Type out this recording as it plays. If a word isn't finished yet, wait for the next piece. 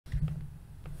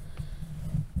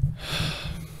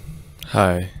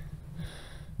Hi,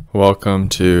 welcome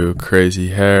to Crazy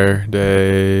Hair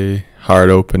Day, Heart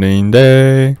Opening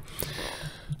Day.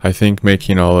 I think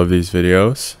making all of these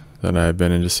videos that I've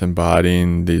been just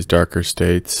embodying these darker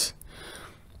states,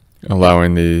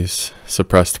 allowing these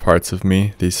suppressed parts of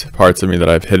me, these parts of me that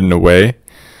I've hidden away,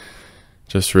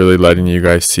 just really letting you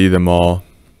guys see them all.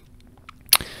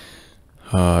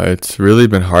 It's really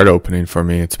been heart opening for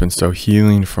me. It's been so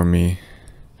healing for me.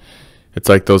 It's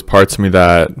like those parts of me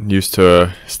that used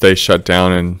to stay shut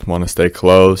down and want to stay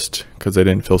closed because they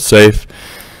didn't feel safe.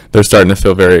 They're starting to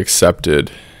feel very accepted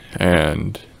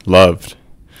and loved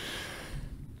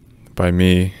by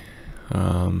me.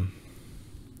 And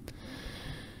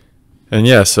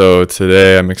yeah, so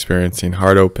today I'm experiencing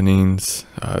heart openings.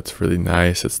 It's really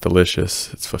nice. It's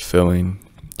delicious. It's fulfilling.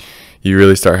 You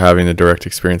really start having the direct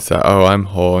experience that, oh, I'm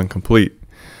whole and complete.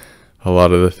 A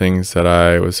lot of the things that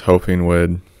I was hoping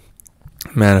would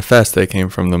manifest, they came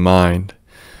from the mind.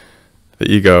 The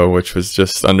ego, which was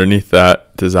just underneath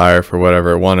that desire for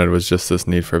whatever it wanted, was just this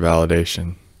need for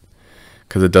validation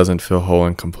because it doesn't feel whole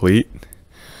and complete.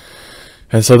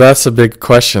 And so that's a big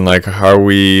question, like, are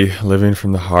we living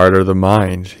from the heart or the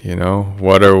mind? You know,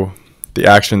 what are the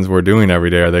actions we're doing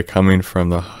every day? Are they coming from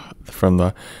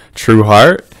the true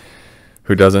heart,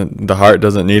 the heart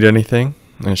doesn't need anything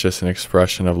and it's just an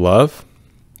expression of love?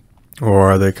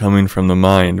 Or are they coming from the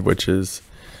mind, which is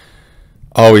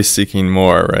always seeking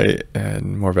more, right?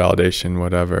 And more validation,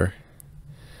 whatever.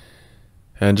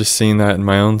 And just seeing that in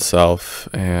my own self,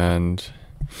 and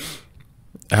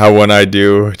how when I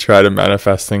do try to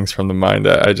manifest things from the mind,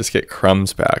 I just get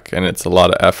crumbs back, and it's a lot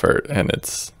of effort, and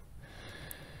it's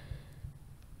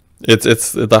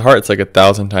the heart's like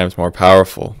 1,000 times more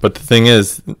powerful. But the thing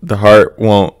is, the heart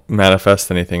won't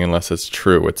manifest anything unless it's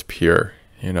true, it's pure.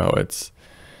 You know, it's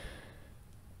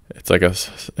like it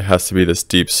has to be this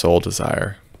deep soul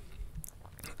desire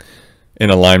in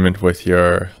alignment with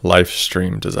your life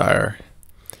stream desire.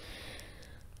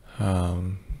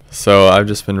 So I've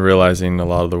just been realizing a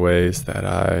lot of the ways that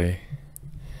I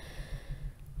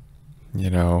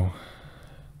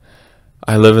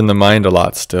live in the mind a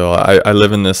lot still. I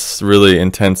live in this really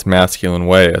intense masculine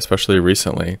way, especially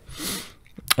recently,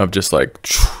 of just like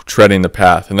treading the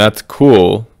path. And that's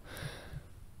cool.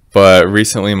 But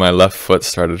recently my left foot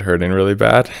started hurting really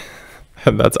bad.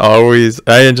 And that's always,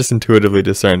 I just intuitively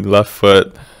discerned left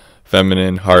foot,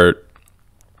 feminine, heart.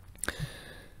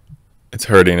 It's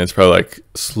hurting. It's probably like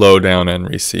slow down and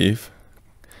receive.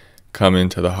 Come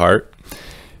into the heart.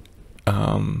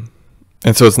 And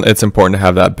so it's important to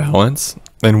have that balance.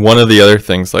 And one of the other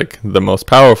things, like the most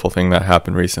powerful thing that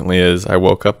happened recently, is I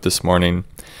woke up this morning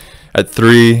at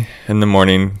 3 in the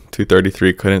morning,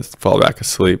 2:33, couldn't fall back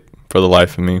asleep for the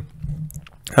life of me.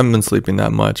 I haven't been sleeping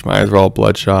that much. My eyes were all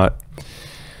bloodshot.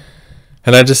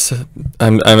 And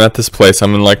I'm at this place.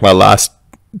 I'm in like my last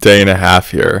day and a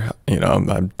half here. You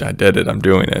know, I did it. I'm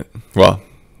doing it. Well,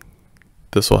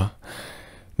 this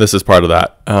is part of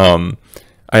that.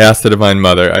 I asked the Divine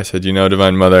Mother, I said,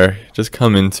 Divine Mother, just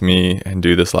come into me and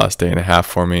do this last day and a half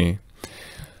for me.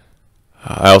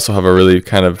 I also have a really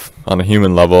kind of, on a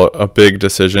human level, a big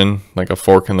decision, like a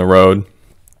fork in the road,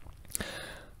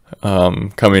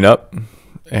 coming up,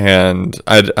 and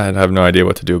I'd have no idea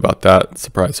what to do about that.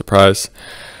 Surprise, surprise.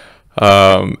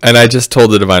 And I just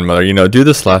told the Divine Mother, do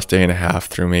this last day and a half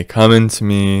through me. Come into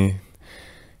me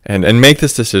and make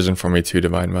this decision for me too,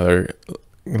 Divine Mother.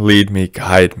 Lead me,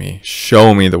 guide me,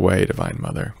 show me the way, Divine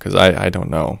Mother, because I don't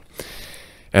know.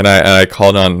 And I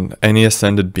called on any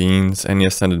ascended beings, any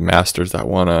ascended masters that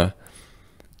want to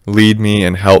lead me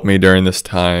and help me during this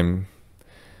time.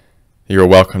 You're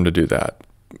welcome to do that.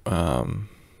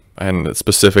 And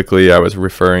specifically, I was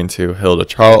referring to Hilda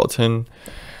Charlton,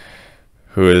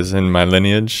 who is in our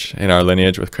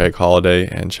lineage with Craig Holliday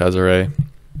and Cesare.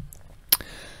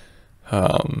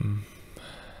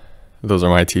 Those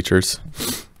are my teachers.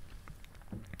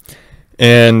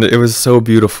 And it was so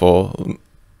beautiful.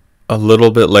 A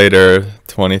little bit later,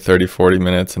 20, 30, 40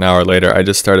 minutes, an hour later, I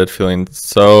just started feeling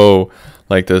so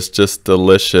like this just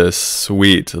delicious,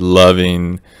 sweet,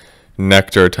 loving,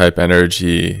 nectar type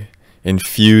energy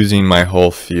infusing my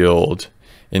whole field,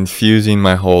 infusing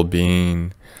my whole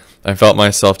being. I felt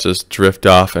myself just drift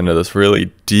off into this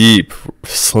really deep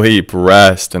sleep,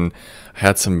 rest, and I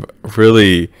had some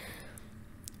really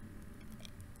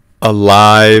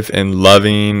alive and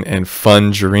loving and fun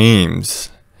dreams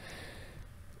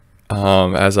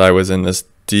as I was in this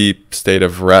deep state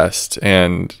of rest.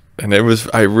 And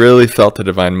I really felt the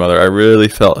Divine Mother. I really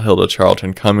felt Hilda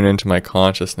Charlton coming into my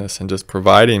consciousness and just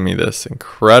providing me this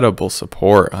incredible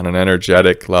support on an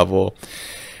energetic level.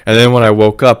 And then when I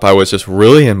woke up, I was just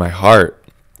really in my heart.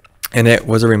 And it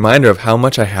was a reminder of how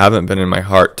much I haven't been in my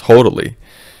heart totally,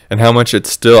 and how much I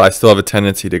still have a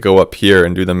tendency to go up here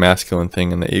and do the masculine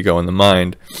thing and the ego and the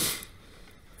mind.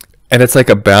 And it's like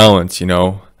a balance, you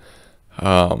know.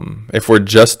 If we're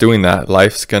just doing that,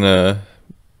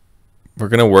 we're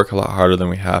gonna work a lot harder than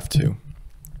we have to.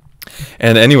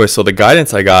 And anyway, so the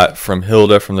guidance I got from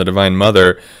Hilda, from the Divine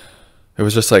Mother, it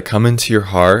was just like, come into your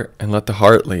heart and let the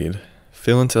heart lead.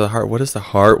 Feel into the heart. What does the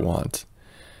heart want?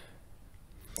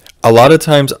 A lot of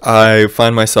times I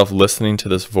find myself listening to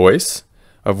this voice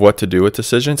of what to do with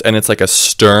decisions, and it's like a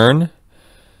stern,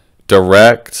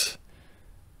 direct,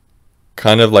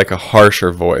 kind of like a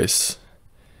harsher voice.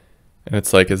 And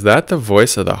it's like, is that the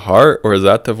voice of the heart, or is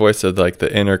that the voice of like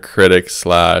the inner critic /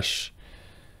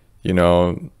 you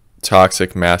know,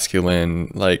 toxic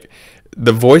masculine? Like,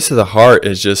 the voice of the heart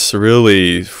is just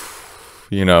really,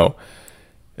 you know,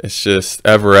 it's just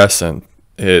evanescent.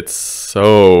 It's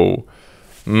so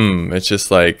it's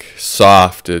just like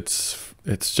soft. It's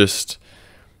just,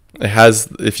 it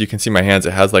has, if you can see my hands,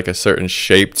 it has like a certain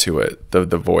shape to it, the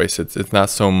voice. It's not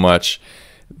so much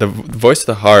the voice of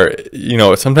the heart. You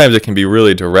know, sometimes it can be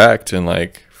really direct and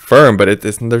like firm, but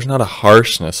there's not a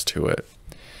harshness to it.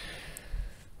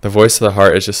 The voice of the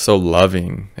heart is just so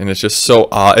loving, and it's just so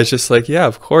it's just like, yeah,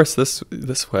 of course,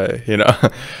 this way, you know.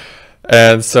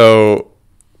 And so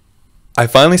I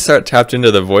finally tapped into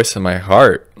the voice of my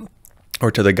heart, or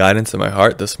to the guidance of my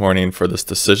heart this morning for this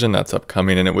decision that's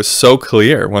upcoming. And it was so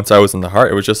clear once I was in the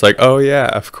heart. It was just like, oh yeah,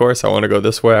 of course I want to go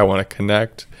this way. I want to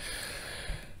connect.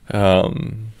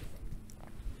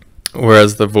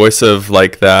 Whereas the voice of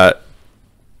like that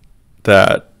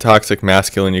toxic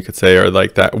masculine, you could say, or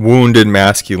like that wounded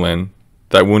masculine,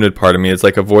 that wounded part of me, is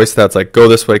like a voice that's like, go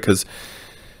this way because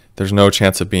there's no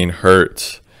chance of being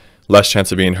hurt, less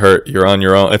chance of being hurt. You're on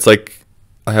your own. It's like,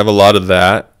 I have a lot of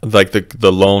that, like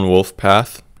the lone wolf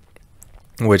path,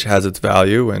 which has its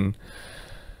value, and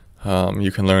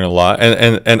you can learn a lot.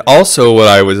 And also what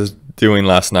I was doing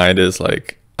last night is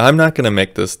like, I'm not going to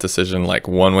make this decision like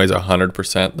one way's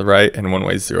 100% right and one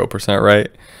way's 0%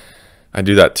 right. I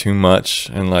do that too much,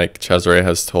 and like Cesare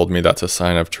has told me, that's a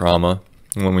sign of trauma.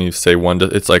 When we say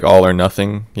it's like all or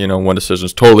nothing, you know, one decision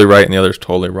is totally right and the other is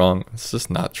totally wrong. It's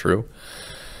just not true.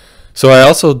 So I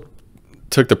also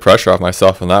took the pressure off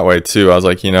myself in that way too. I was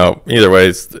like, you know, either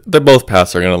ways, both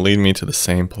paths are going to lead me to the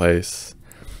same place.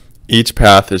 Each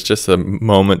path is just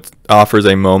offers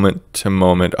a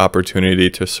moment-to-moment opportunity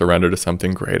to surrender to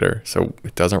something greater. So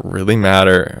it doesn't really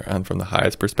matter from the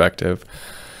highest perspective.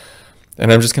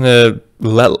 And I'm just going to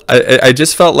I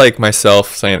just felt like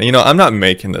myself saying, you know, I'm not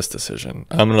making this decision.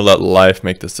 I'm going to let life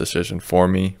make this decision for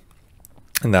me.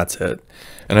 And that's it.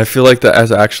 And I feel like that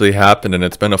has actually happened, and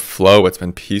it's been a flow. It's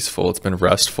been peaceful. It's been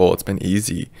restful. It's been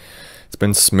easy. It's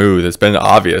been smooth. It's been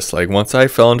obvious. Like once I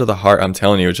fell into the heart, I'm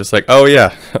telling you, it's just like, oh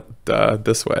yeah,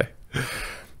 this way.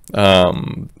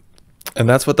 And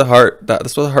that's what the heart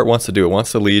wants to do. It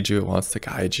wants to lead you. It wants to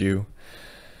guide you.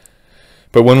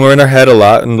 But when we're in our head a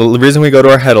lot, and the reason we go to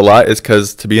our head a lot is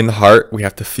because to be in the heart, we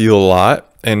have to feel a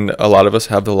lot. And a lot of us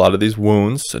have a lot of these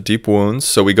wounds, deep wounds.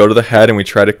 So we go to the head and we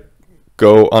try to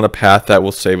go on a path that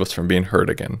will save us from being hurt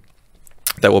again,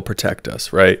 that will protect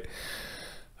us, right?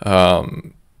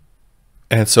 And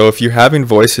so if you're having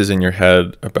voices in your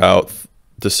head about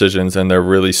decisions and they're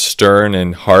really stern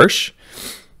and harsh,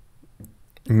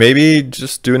 maybe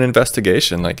just do an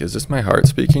investigation. Like, is this my heart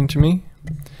speaking to me?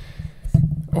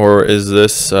 Or is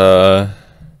this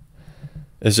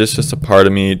just a part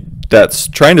of me that's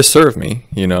trying to serve me,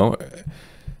 you know?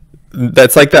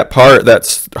 That's like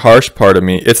that's harsh part of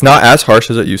me. It's not as harsh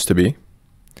as it used to be.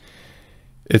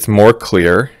 It's more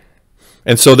clear.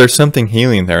 And so there's something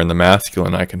healing there in the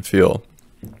masculine I can feel.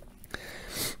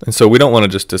 And so we don't want to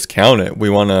just discount it. We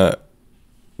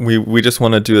just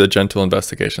want to do a gentle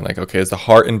investigation. Like, okay, is the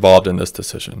heart involved in this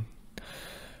decision?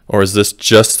 Or is this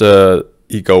just a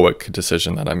egoic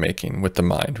decision that I'm making with the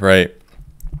mind, right?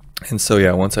 And so,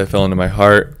 yeah, once I fell into my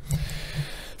heart,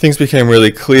 things became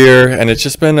really clear, and it's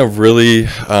just been a really,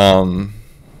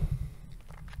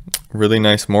 really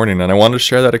nice morning. And I wanted to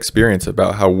share that experience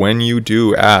about how when you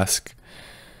do ask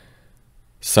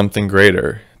something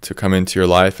greater to come into your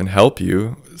life and help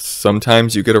you,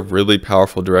 sometimes you get a really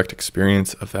powerful direct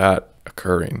experience of that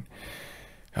occurring.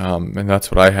 And that's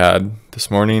what I had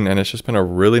this morning, and it's just been a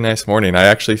really nice morning. I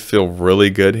actually feel really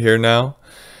good here now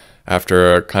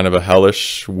after a kind of a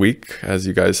hellish week, as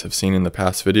you guys have seen in the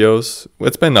past videos.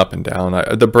 It's been up and down.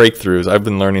 The breakthroughs, I've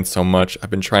been learning so much.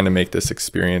 I've been trying to make this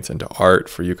experience into art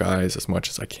for you guys as much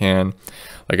as I can.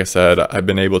 Like I said, I've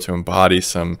been able to embody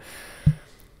some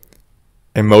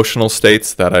emotional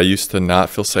states that I used to not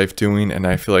feel safe doing. And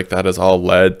I feel like that has all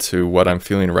led to what I'm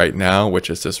feeling right now, which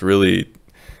is this really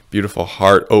beautiful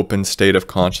heart open state of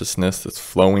consciousness, this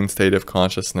flowing state of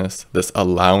consciousness, this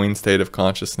allowing state of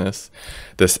consciousness,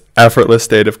 this effortless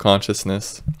state of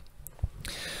consciousness.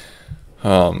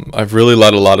 I've really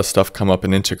let a lot of stuff come up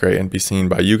and integrate and be seen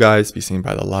by you guys, be seen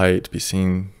by the light, be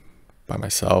seen by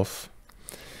myself.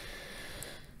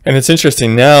 And it's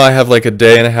interesting now, I have like a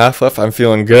day and a half left. I'm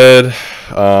feeling good.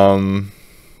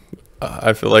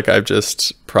 I feel like I've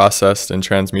just processed and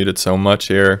transmuted so much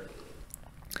here.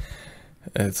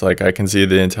 It's like I can see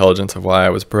the intelligence of why I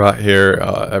was brought here,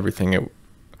 everything it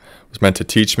was meant to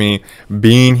teach me.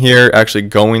 Being here, actually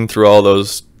going through all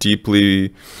those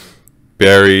deeply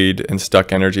buried and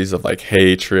stuck energies of like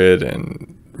hatred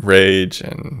and rage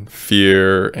and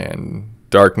fear and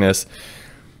darkness,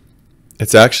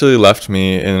 it's actually left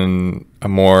me in a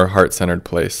more heart-centered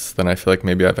place than I feel like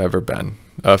maybe I've ever been.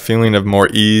 A feeling of more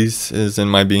ease is in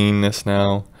my beingness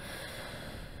now.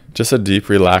 Just a deep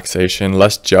relaxation,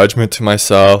 less judgment to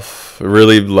myself,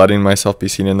 really letting myself be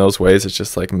seen in those ways. It's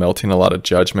just like melting a lot of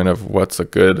judgment of what's a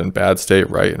good and bad state,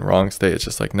 right and wrong state. It's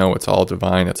just like, no, it's all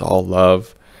divine, it's all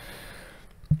love.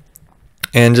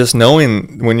 And just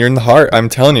knowing when you're in the heart, I'm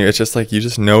telling you, it's just like you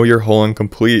just know you're whole and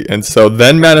complete. And so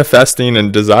then manifesting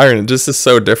and desiring, it just is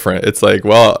so different. It's like,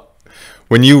 well,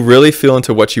 when you really feel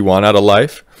into what you want out of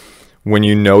life, when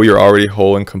you know you're already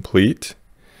whole and complete,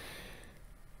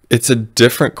 it's a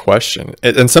different question.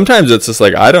 And sometimes it's just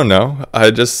like, I don't know.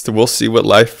 We'll see what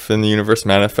life in the universe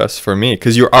manifests for me.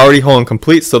 Because you're already whole and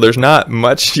complete, so there's not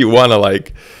much you want to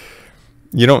like,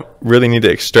 you don't really need to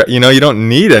extract, you don't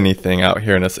need anything out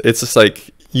here. And it's just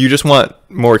like, you just want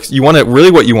more,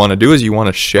 really what you want to do is you want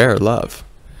to share love.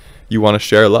 You want to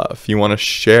share love. You want to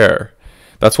share.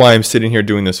 That's why I'm sitting here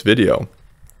doing this video.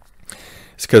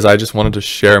 It's because I just wanted to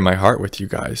share my heart with you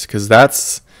guys. Because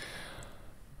that's,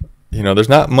 there's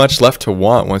not much left to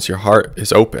want once your heart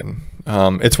is open.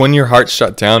 It's when your heart's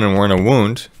shut down and we're in a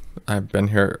wound. I've been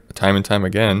here time and time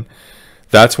again.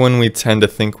 That's when we tend to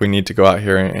think we need to go out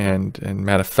here and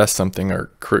manifest something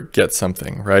or get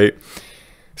something, right?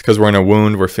 It's because we're in a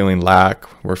wound, we're feeling lack,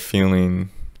 we're feeling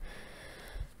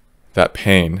that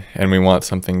pain, and we want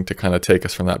something to kind of take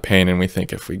us from that pain. And we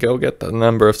think if we go get the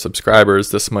number of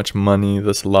subscribers, this much money,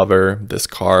 this lover, this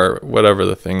car, whatever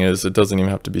the thing is, it doesn't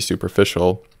even have to be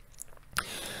superficial.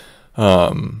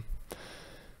 We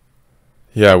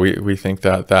think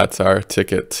that that's our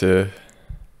ticket to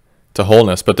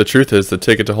wholeness. But the truth is, the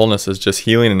ticket to wholeness is just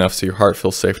healing enough so your heart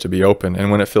feels safe to be open.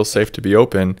 And when it feels safe to be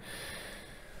open,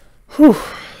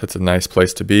 it's a nice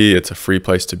place to be. It's a free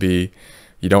place to be.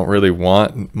 You don't really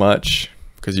want much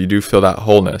because you do feel that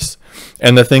wholeness.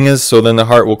 And the thing is, so then the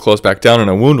heart will close back down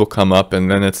and a wound will come up, and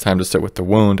then it's time to sit with the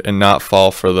wound and not fall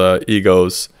for the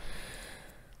ego's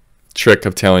trick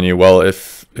of telling you, well,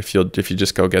 if you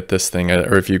just go get this thing,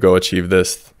 or if you go achieve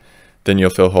this, then you'll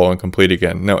feel whole and complete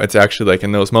again. No, it's actually like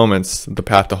in those moments, the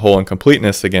path to whole and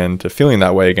completeness again, to feeling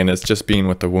that way again, is just being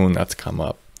with the wound that's come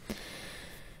up.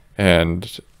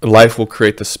 And life will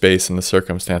create the space and the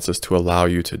circumstances to allow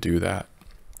you to do that.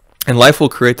 And life will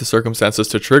create the circumstances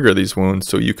to trigger these wounds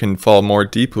so you can fall more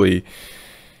deeply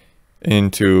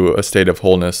into a state of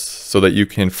wholeness, so that you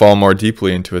can fall more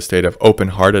deeply into a state of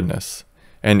open-heartedness.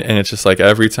 And it's just like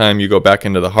every time you go back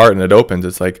into the heart and it opens,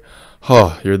 it's like,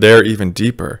 you're there even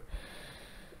deeper.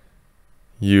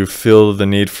 You feel the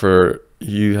need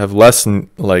you have less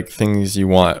like things you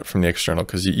want from the external,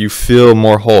 because you feel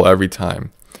more whole every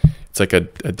time. It's like a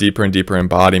deeper and deeper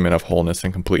embodiment of wholeness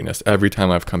and completeness every time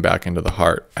I've come back into the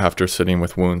heart after sitting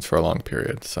with wounds for a long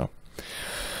period. So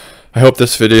I hope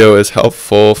this video is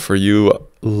helpful for you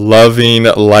loving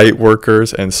light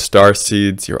workers and star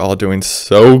seeds. You're all doing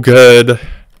so good.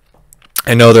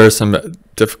 I know there are some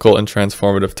difficult and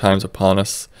transformative times upon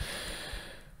us,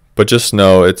 but just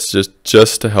know it's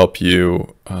just to help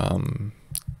you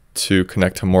to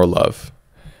connect to more love.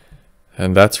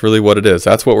 And that's really what it is.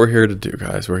 That's what we're here to do,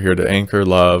 guys. We're here to anchor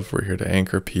love. We're here to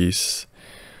anchor peace.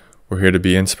 We're here to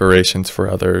be inspirations for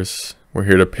others. We're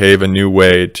here to pave a new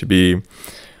way, to be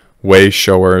way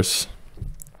showers.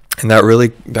 And that really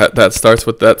that starts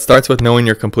with knowing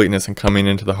your completeness and coming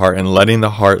into the heart and letting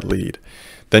the heart lead.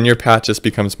 Then your path just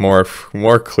becomes more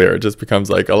clear. It just becomes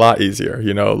like a lot easier.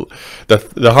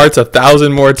 The heart's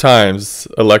 1,000 more times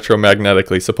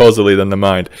electromagnetically, supposedly, than the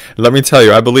mind. And let me tell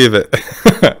you, I believe it.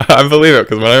 I believe it,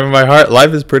 because when I'm in my heart,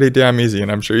 life is pretty damn easy, and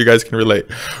I'm sure you guys can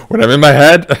relate. When I'm in my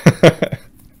head,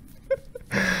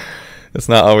 it's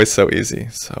not always so easy.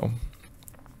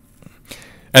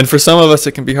 And for some of us,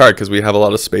 it can be hard because we have a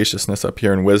lot of spaciousness up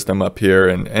here and wisdom up here.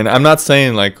 And I'm not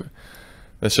saying like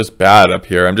It's just bad up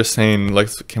here. I'm just saying, like,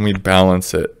 can we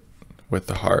balance it with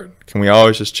the heart? Can we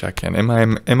always just check in? Am I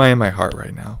in my heart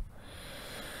right now?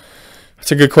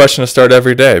 It's a good question to start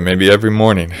every day, maybe every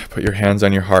morning. Put your hands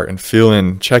on your heart and feel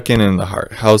in, check in the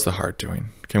heart. How's the heart doing?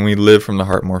 Can we live from the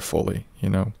heart more fully? You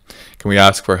know, can we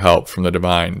ask for help from the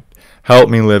divine? Help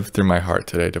me live through my heart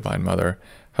today, Divine Mother.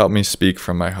 Help me speak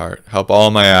from my heart. Help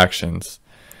all my actions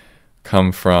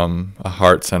come from a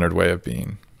heart-centered way of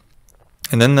being.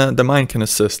 And then the mind can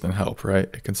assist and help, right?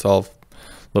 It can solve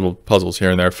little puzzles here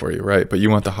and there for you, right? But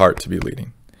you want the heart to be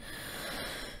leading.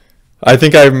 I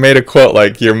think I made a quote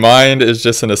like, your mind is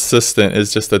just an assistant,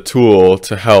 is just a tool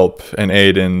to help and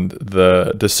aid in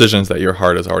the decisions that your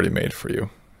heart has already made for you.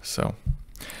 So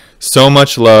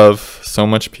much love, so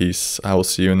much peace. I will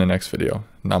see you in the next video.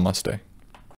 Namaste.